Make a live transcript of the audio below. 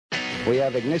We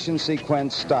have ignition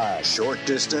sequence start. Short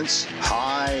distance,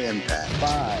 high impact.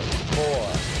 5, 4,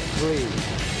 3,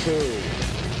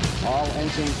 2, all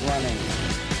engines running.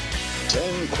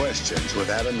 10 questions with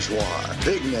Adam Zwar.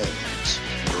 Big names,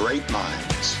 great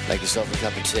minds. Make yourself a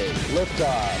cup of tea.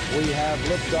 Liftoff. We have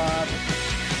liftoff.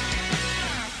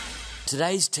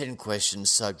 Today's 10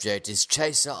 questions subject is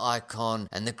chaser icon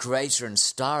and the creator and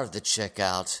star of the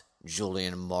checkout,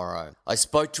 Julian Morrow. I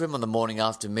spoke to him on the morning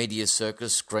after Media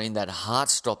Circus screened that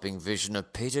heart-stopping vision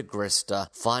of Peter Grester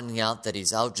finding out that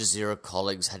his Al Jazeera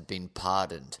colleagues had been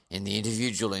pardoned. In the interview,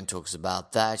 Julian talks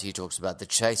about that. He talks about the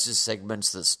chasers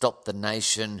segments that stopped the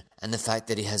nation and the fact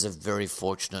that he has a very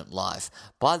fortunate life.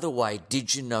 By the way,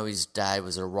 did you know his dad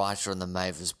was a writer on the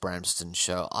Mavis Bramston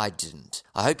show? I didn't.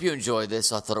 I hope you enjoy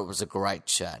this. I thought it was a great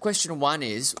chat. Question 1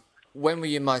 is, when were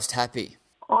you most happy?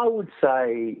 I would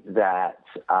say that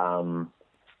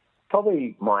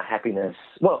probably my happiness.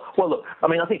 Well, look. I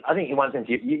mean, I think in one sense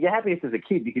you're happiest as a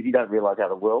kid because you don't realise how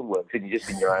the world works and you're just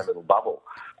in your own little bubble.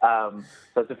 So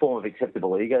it's a form of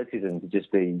acceptable egotism to just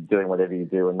be doing whatever you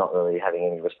do and not really having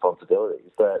any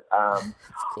responsibilities. But I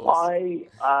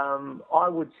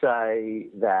would say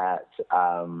that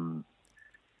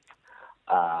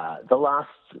the last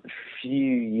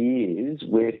few years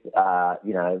with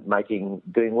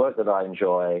doing work that I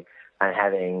enjoy and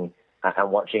having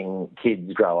and watching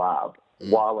kids grow up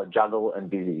while a juggle and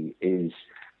busy is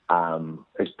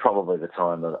probably the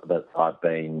time that I've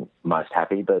been most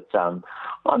happy. But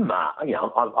I've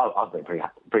been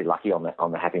pretty lucky on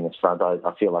the happiness front.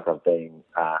 I feel like I've been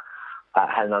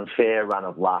had an unfair run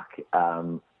of luck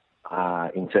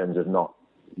in terms of not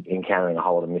encountering a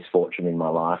whole lot of misfortune in my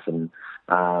life, and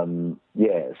so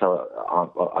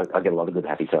I get a lot of good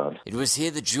happy times. It was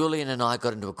here that Julian and I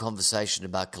got into a conversation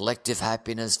about collective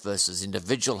happiness versus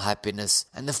individual happiness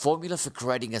and the formula for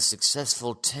creating a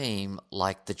successful team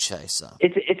like the Chaser.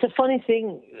 It's a funny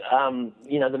thing,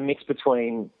 the mix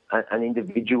between an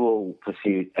individual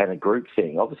pursuit and a group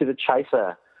thing. Obviously, the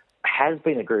Chaser has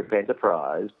been a group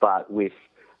enterprise, but with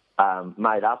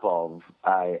made up of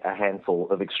a handful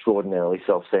of extraordinarily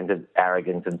self-centered,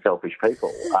 arrogant and selfish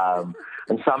people.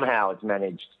 And somehow it's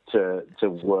managed to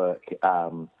work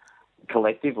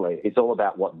collectively. It's all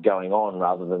about what's going on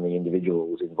rather than the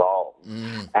individuals involved.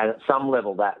 And at some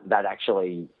level that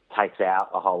actually takes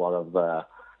out a whole lot of the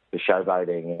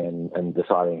showboating and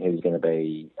deciding who's going to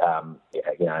be,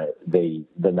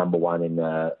 the number one in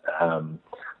the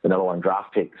number one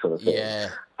draft pick sort of thing. Yeah.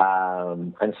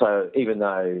 And so even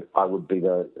though I would be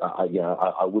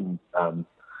I wouldn't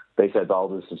be so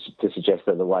bold as to suggest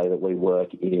that the way that we work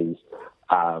is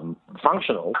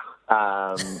functional,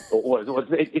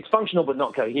 it's functional but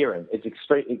not coherent.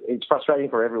 It's frustrating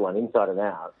for everyone inside and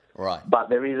out. Right. But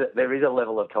there is a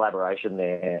level of collaboration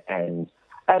there and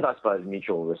I suppose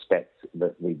mutual respect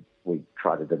that we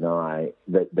try to deny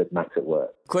that makes it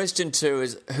work. Question 2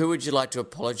 is, who would you like to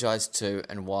apologise to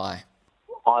and why?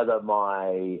 Either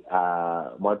my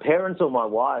parents or my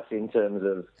wife, in terms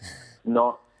of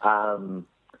not. I'm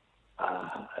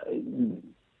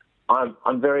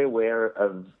very aware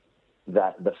of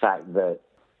the fact that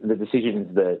the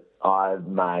decisions that I've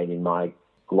made in my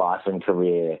life and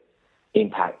career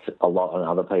impact a lot on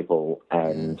other people,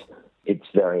 and it's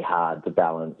very hard to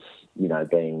balance,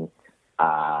 being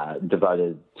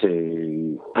devoted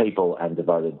to people and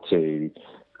devoted to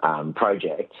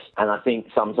projects. And I think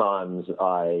sometimes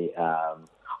I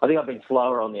think I've been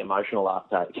slower on the emotional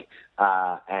uptake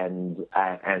and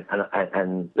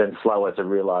then slower to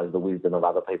realise the wisdom of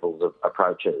other people's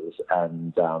approaches.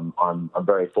 And I'm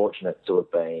very fortunate to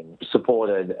have been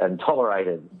supported and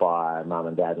tolerated by Mum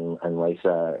and Dad and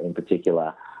Lisa in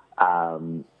particular.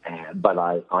 But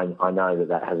I know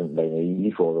that hasn't been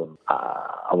easy for them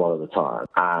a lot of the time.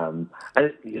 And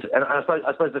I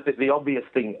suppose the obvious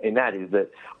thing in that is that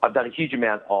I've done a huge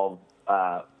amount of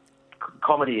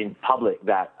comedy in public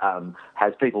that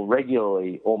has people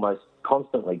regularly, almost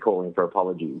constantly calling for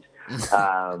apologies.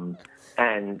 And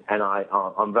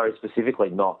I'm very specifically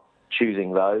not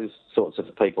choosing those sorts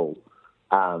of people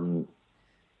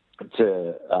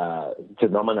to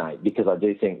nominate, because I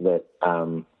do think that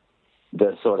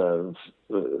the sort of,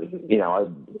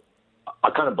 I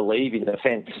kind of believe in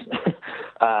offence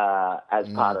as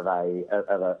part of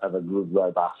a good,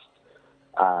 robust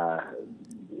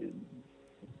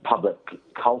public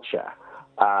culture.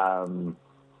 And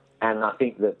I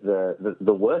think that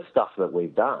the worst stuff that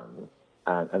we've done,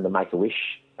 and the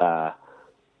Make-A-Wish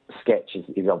sketch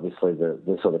is obviously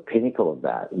the sort of pinnacle of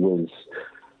that, was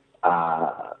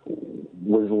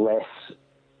less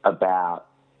about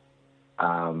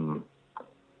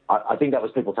I think that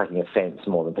was people taking offence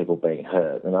more than people being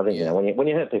hurt. And I think when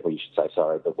you hurt people, you should say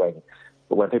sorry. But when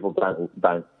people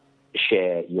don't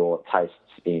share your tastes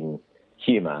in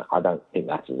humour, I don't think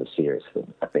that's as a serious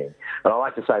thing. And I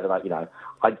like to say that I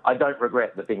don't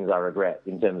regret the things I regret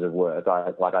in terms of work.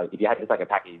 If you had to take a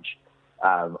package,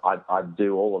 I'd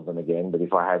do all of them again. But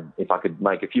if I could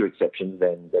make a few exceptions,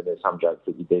 then there's some jokes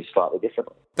that you do slightly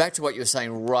differently. Back to what you were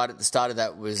saying right at the start of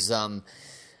that was,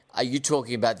 are you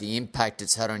talking about the impact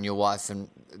it's had on your wife and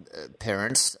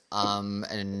parents,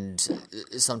 and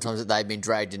sometimes that they've been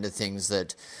dragged into things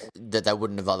that they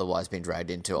wouldn't have otherwise been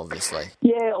dragged into, obviously?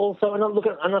 Yeah, also, and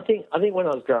I think when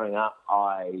I was growing up,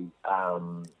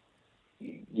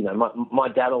 my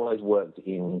dad always worked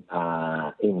in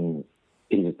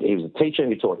he was a teacher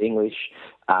who taught English,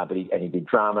 but he did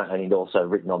drama, and he'd also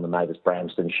written on the Mavis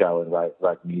Bramston show and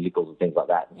wrote musicals and things like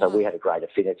that. And so we had a great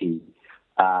affinity,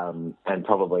 and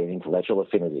probably an intellectual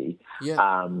affinity.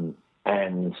 Yeah.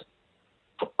 And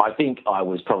I think I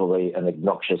was probably an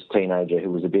obnoxious teenager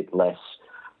who was a bit less.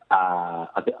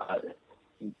 I think I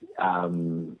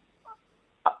was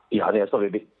probably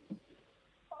a bit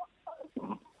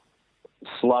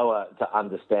slower to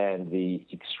understand the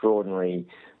extraordinary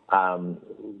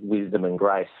wisdom and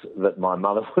grace that my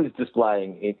mother was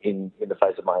displaying in the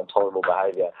face of my intolerable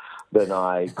behaviour than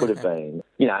I could have been.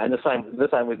 And the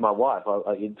same with my wife.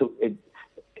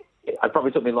 It probably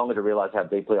took me longer to realise how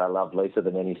deeply I loved Lisa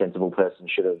than any sensible person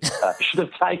should have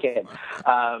taken.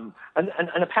 And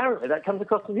apparently that comes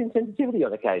across as insensitivity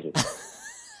on occasion.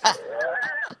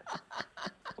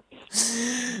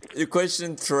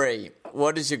 Question 3.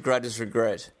 What is your greatest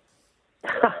regret?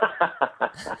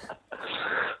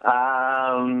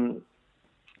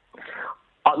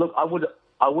 Look, I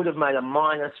would have made a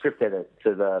minor script edit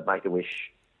to the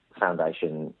Make-A-Wish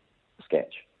Foundation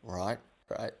sketch. Right.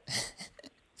 Are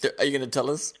you going to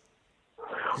tell us?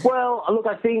 Well, look,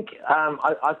 I think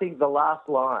the last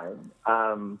line,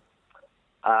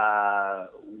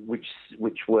 which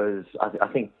was I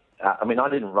think. I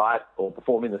didn't write or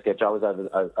perform in the sketch. I was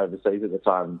overseas at the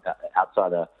time,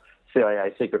 outside a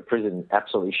CIA secret prison,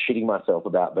 absolutely shitting myself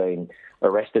about being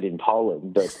arrested in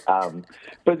Poland.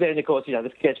 But then, of course,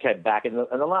 the sketch came back, and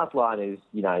the last line is,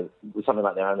 was something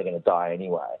like they're only going to die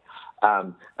anyway.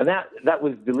 And that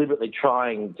was deliberately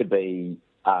trying to be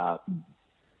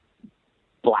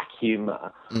black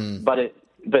humour, but it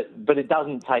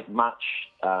doesn't take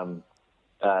much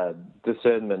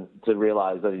discernment to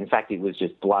realise that in fact it was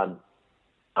just blunt,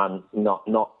 not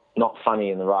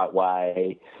funny in the right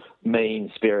way,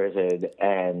 mean-spirited,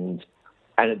 and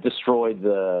it destroyed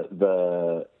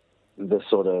the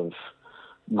sort of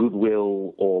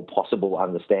goodwill or possible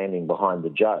understanding behind the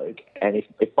joke. And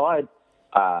if I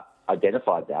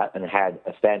identified that and had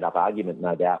a stand-up argument,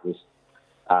 no doubt, with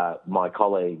my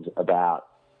colleagues about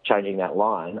changing that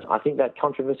line, I think that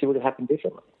controversy would have happened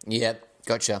differently. Yeah,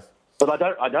 gotcha. But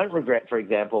I don't regret, for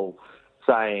example,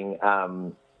 saying,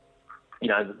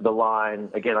 the line,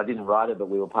 again, I didn't write it, but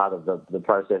we were part of the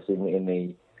process in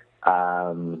the,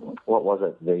 what was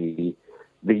it, the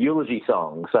eulogy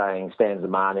song, saying Stan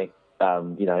Zemanek,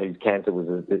 whose cancer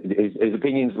was, his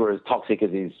opinions were as toxic as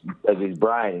his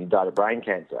brain, and he died of brain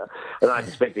cancer. And I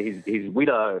suspected his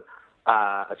widow,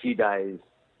 a few days.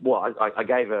 Well, I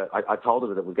told her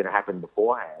that it was going to happen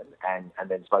beforehand, and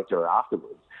then spoke to her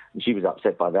afterwards, and she was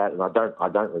upset by that. And I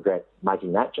don't regret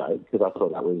making that joke, because I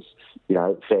thought that was,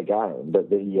 fair game.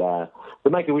 But the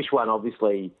Make-A-Wish one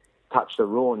obviously touched a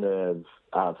raw nerve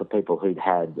for people who'd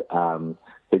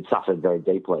suffered very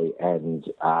deeply, and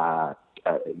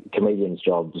comedians'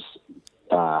 jobs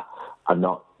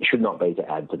should not be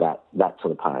to add to that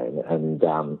sort of pain, and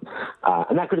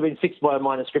that could have been fixed by a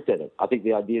minor script edit. I think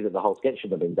the idea that the whole sketch should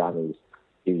have been done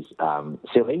is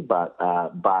silly, but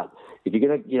if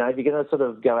you're gonna sort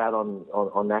of go out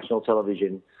on national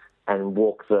television and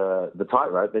walk the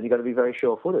tightrope, then you've got to be very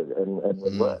sure-footed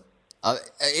and work.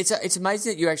 It's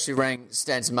amazing that you actually rang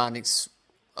Stan Zemanek's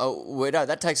widow.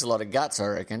 That takes a lot of guts, I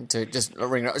reckon, to just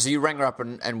ring her up. So you rang her up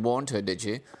and warned her, did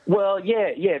you? Well,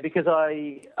 yeah, because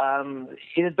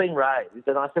it had been raised,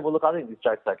 and I said, well, look, I think this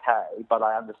joke's okay, but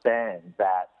I understand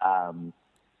that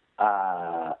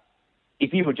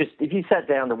if you sat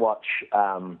down to watch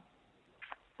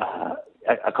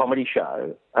a comedy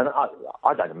show, and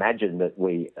I don't imagine that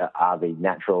we are the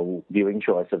natural viewing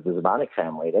choice of the Zemanek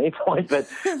family at any point, but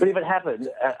if it happened,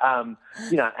 and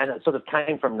it sort of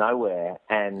came from nowhere,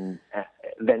 and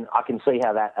then I can see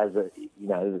how that, as the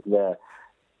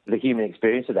human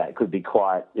experience of that could be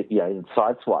quite,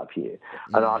 sideswipe you.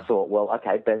 And I thought, well,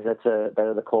 okay, better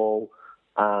to call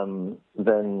than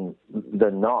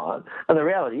not. And the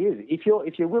reality is, if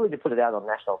you're willing to put it out on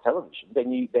national television,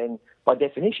 then by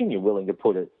definition you're willing to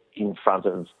put it in front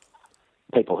of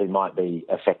people who might be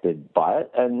affected by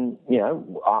it. And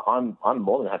I'm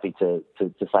more than happy to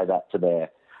say that to their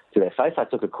face. I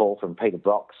took a call from Peter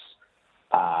Brock's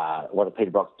one of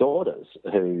Peter Brock's daughters,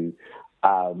 who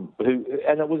and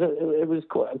it was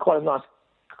quite a nice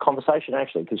conversation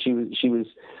actually, because she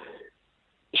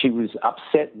was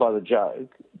upset by the joke,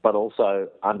 but also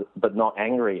but not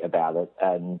angry about it,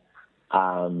 and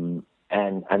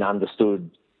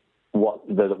understood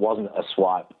that it wasn't a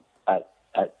swipe at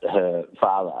her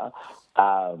father.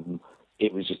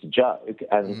 It was just a joke,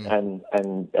 and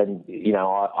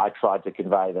I tried to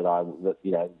convey that I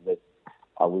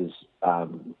was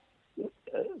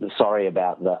sorry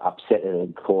about the upset it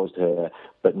had caused her,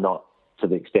 but not to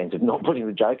the extent of not putting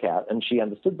the joke out, and she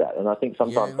understood that. And I think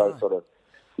sometimes those sort of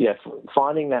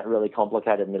finding that really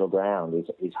complicated middle ground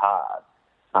is hard,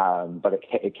 but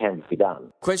it can be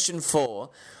done. Question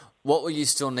 4, what will you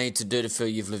still need to do to feel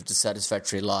you've lived a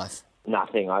satisfactory life?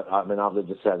 Nothing. I mean, I've lived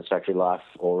a satisfactory life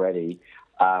already.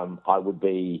 I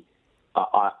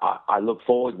look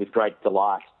forward with great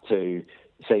delight to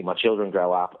seeing my children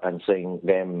grow up and seeing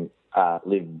them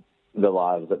live the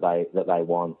lives that they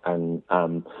want. And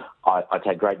I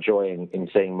take great joy in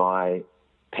seeing my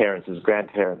parents as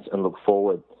grandparents and look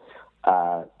forward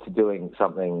to doing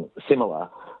something similar.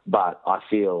 But I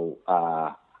feel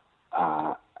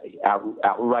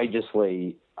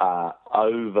outrageously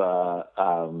over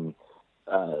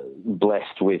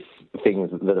blessed with things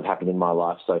that have happened in my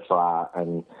life so far.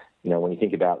 And when you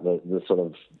think about the sort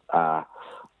of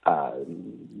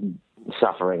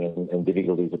suffering and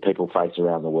difficulties that people face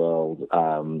around the world,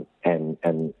 and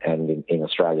in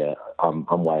Australia,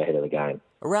 I'm way ahead of the game.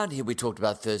 Around here we talked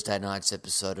about Thursday night's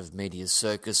episode of Media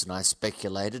Circus, and I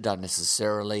speculated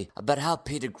unnecessarily about how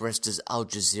Peter Gresta's Al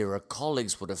Jazeera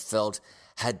colleagues would have felt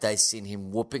had they seen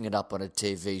him whooping it up on a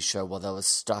TV show while they were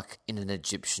stuck in an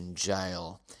Egyptian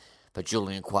jail. But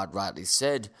Julian quite rightly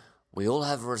said, we all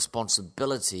have a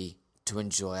responsibility to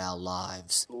enjoy our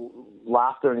lives.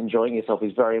 Laughter and enjoying yourself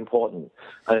is very important,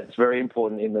 and it's very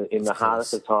important in the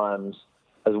hardest of times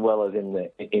as well as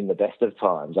in the best of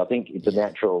times. I think it's a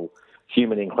natural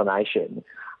human inclination,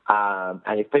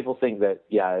 and if people think that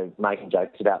making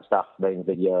jokes about stuff means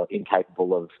that you're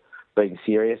incapable of being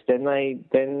serious, then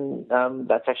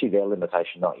that's actually their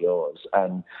limitation, not yours.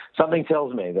 And something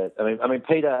tells me that I mean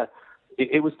Peter,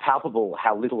 it was palpable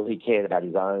how little he cared about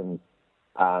his own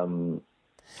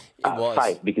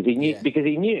fate, because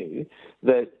he knew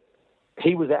that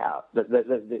he was out, that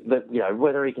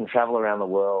whether he can travel around the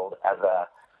world as a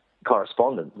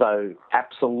correspondent, though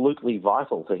absolutely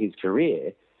vital to his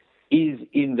career, is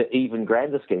in the even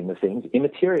grander scheme of things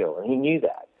immaterial, and he knew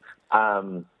that.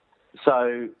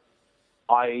 So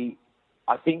I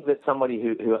think that somebody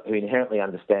who inherently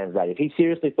understands that, if he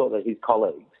seriously thought that his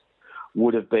colleagues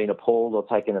would have been appalled or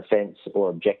taken offence or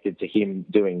objected to him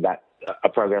doing that, a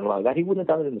program like that, he wouldn't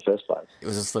have done it in the first place. It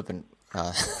was a flippant...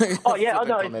 oh, yeah,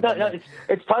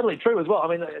 it's totally true as well. I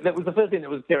mean, that was the first thing that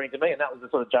was occurring to me, and that was the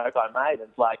sort of joke I made.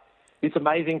 It's like, this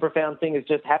amazing, profound thing has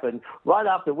just happened right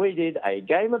after we did a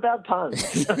game about puns.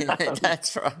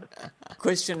 That's right.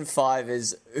 Question 5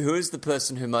 is, who is the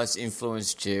person who most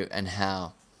influenced you and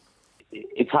how?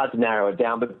 It's hard to narrow it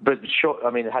down, but sure, I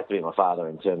mean, it has to be my father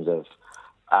in terms of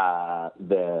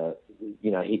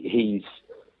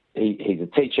he's a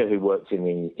teacher who works in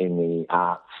the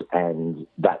arts, and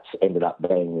that's ended up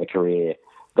being the career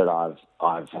that I've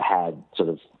had, sort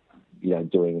of,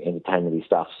 doing entertainment-y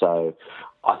stuff. So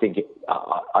I think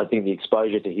the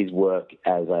exposure to his work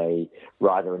as a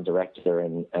writer and director,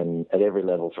 and at every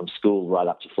level from school right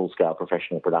up to full-scale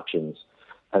professional productions,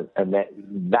 and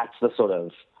that's the sort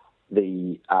of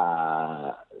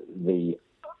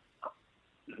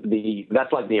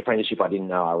that's like the apprenticeship I didn't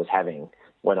know I was having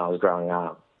when I was growing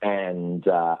up, and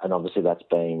obviously that's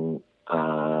been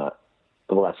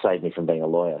that saved me from being a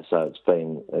lawyer. So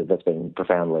that's been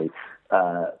profoundly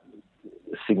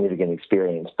significant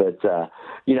experience. But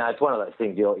it's one of those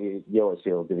things you always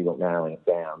feel difficult narrowing it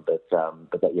down. But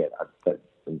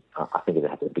I think it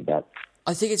has to be that.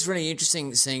 I think it's really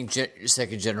interesting seeing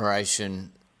second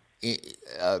generation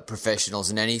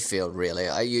professionals in any field, really.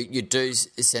 You do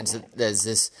sense that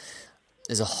there's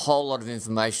a whole lot of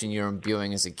information you're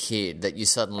imbuing as a kid that you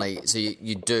suddenly, so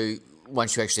you do,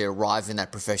 once you actually arrive in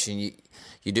that profession,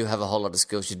 you do have a whole lot of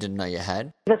skills you didn't know you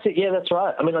had. That's it. Yeah, that's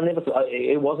right. I mean,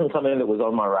 it wasn't something that was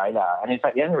on my radar. And in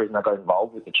fact, the only reason I got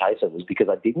involved with The Chaser was because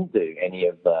I didn't do any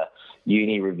of the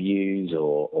uni reviews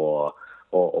or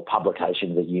or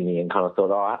publications at uni, and kind of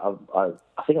thought, I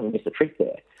think I missed a trick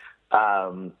there.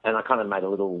 And I kind of made a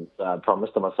little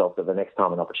promise to myself that the next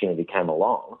time an opportunity came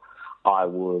along, I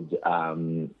would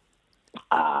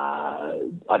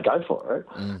I'd go for it.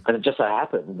 And it just so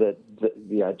happened that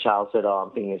Charles said, "Oh,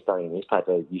 I'm thinking of starting a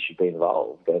newspaper. You should be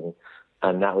involved."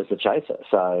 And that was the Chaser.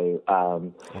 So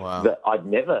Wow.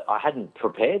 I hadn't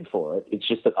prepared for it. It's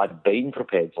just that I'd been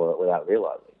prepared for it without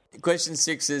realising. Question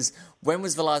 6 is, when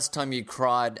was the last time you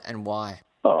cried and why?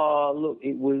 Oh, look,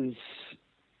 it was...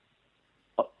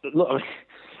 Look,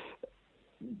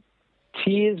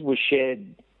 tears were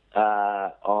shed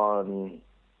on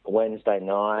Wednesday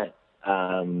night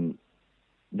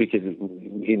because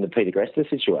in the Peter Grester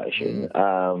situation.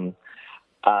 And,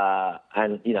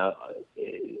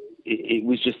 it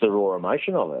was just the raw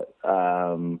emotion of it.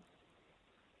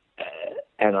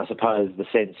 And I suppose the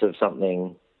sense of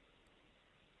something...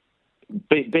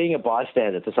 being a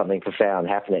bystander to something profound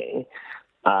happening,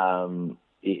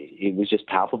 it was just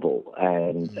palpable,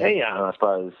 and I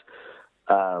suppose,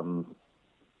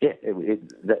 it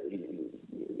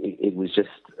was just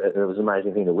it was an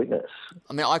amazing thing to witness.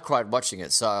 I mean, I cried watching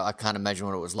it, so I can't imagine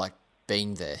what it was like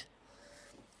being there.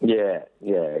 Yeah.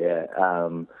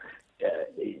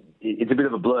 It's a bit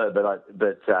of a blur, but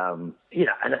and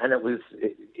it was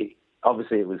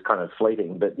obviously it was kind of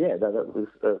fleeting, but that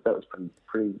was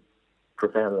pretty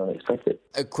profound and unexpected.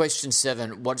 Question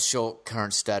 7, what's your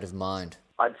current state of mind?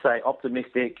 I'd say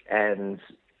optimistic and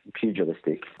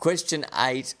pugilistic. Question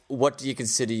 8, what do you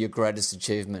consider your greatest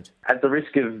achievement? At the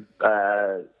risk of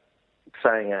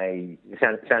sounding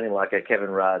like a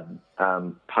Kevin Rudd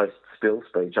post-spill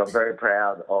speech, I'm very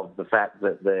proud of the fact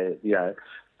that the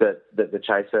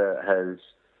Chaser has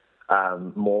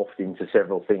morphed into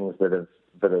several things that have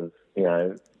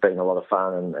been a lot of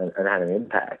fun and had an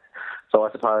impact. So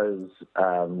I suppose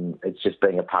it's just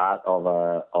being a part of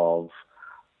a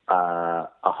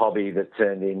hobby that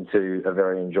turned into a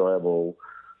very enjoyable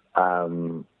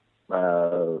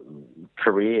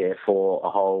career for a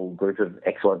whole group of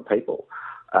excellent people.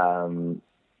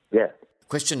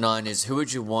 Question 9 is, who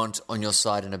would you want on your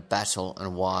side in a battle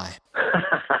and why?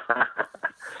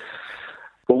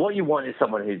 Well, what you want is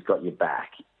someone who's got your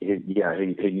back, who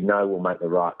will make the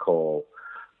right call.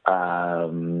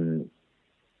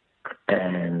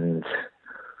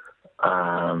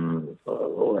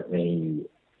 Let me...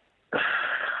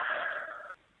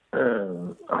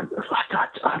 I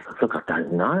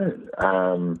don't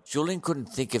know. Julian couldn't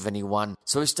think of anyone,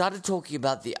 so he started talking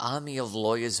about the army of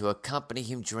lawyers who accompany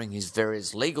him during his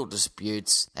various legal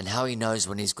disputes and how he knows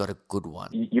when he's got a good one.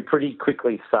 You pretty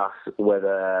quickly suss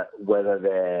whether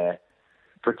they're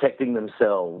protecting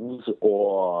themselves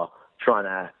or trying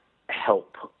to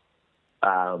help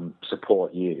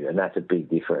support you, and that's a big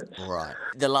difference. Right.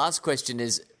 The last question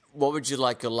is, what would you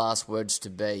like your last words to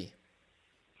be?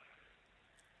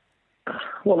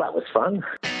 Well, that was fun.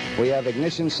 We have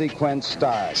ignition sequence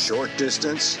start. Short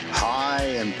distance, high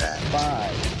impact.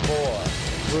 5, 4,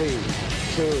 3,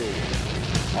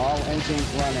 2. All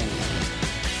engines running.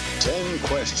 10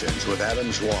 questions with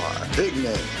Adam Zwar. Big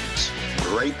names,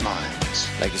 great minds.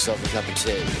 Make yourself a cup of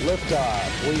tea.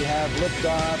 Liftoff. We have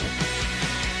liftoff.